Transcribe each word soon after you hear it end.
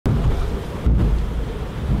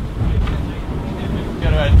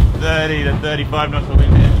30 to 35 knots of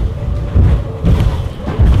wind here.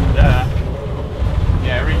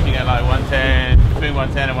 Yeah, reaching at like 110, between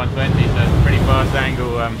 110 and 120, so it's a pretty fast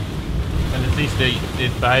angle. When the sea state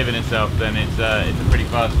is behaving itself, then it's a pretty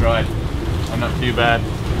fast ride. Well, not too bad.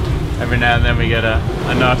 Every now and then we get a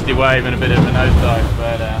nasty wave and a bit of a nosedive,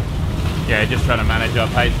 but yeah, just trying to manage our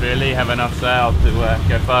pace really, have enough sail to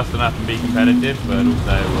go fast enough and be competitive, but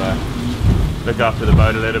also look after the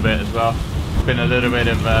boat a little bit as well. It's been a little bit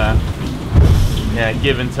of yeah,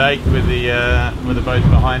 give and take with the boats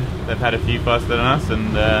behind. They've had a few faster than us,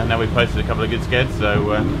 and now we've posted a couple of good skids,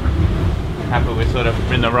 so happy we're sort of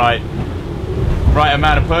in the right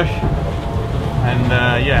amount of push, and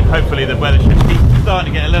yeah, hopefully the weather should keep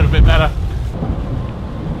starting to get a little bit better.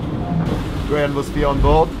 Great atmosphere on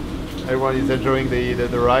board. Everyone is enjoying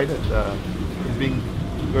the ride, and it's been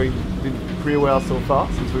going pretty well so far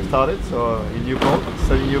since we started. So in Newport,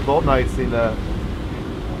 studying Newport, now it's in we're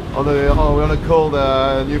on a cold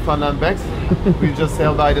Newfoundland banks. We just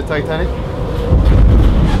sailed by the Titanic,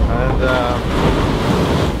 and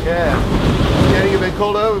yeah, it's getting a bit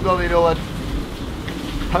colder. We've got a little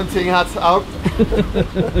hunting hats out.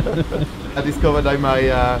 I discovered that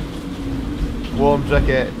my warm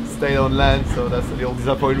jacket stayed on land, so that's a little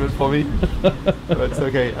disappointment for me. But it's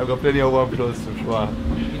okay, I've got plenty of warm clothes, so sure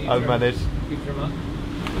I'll manage.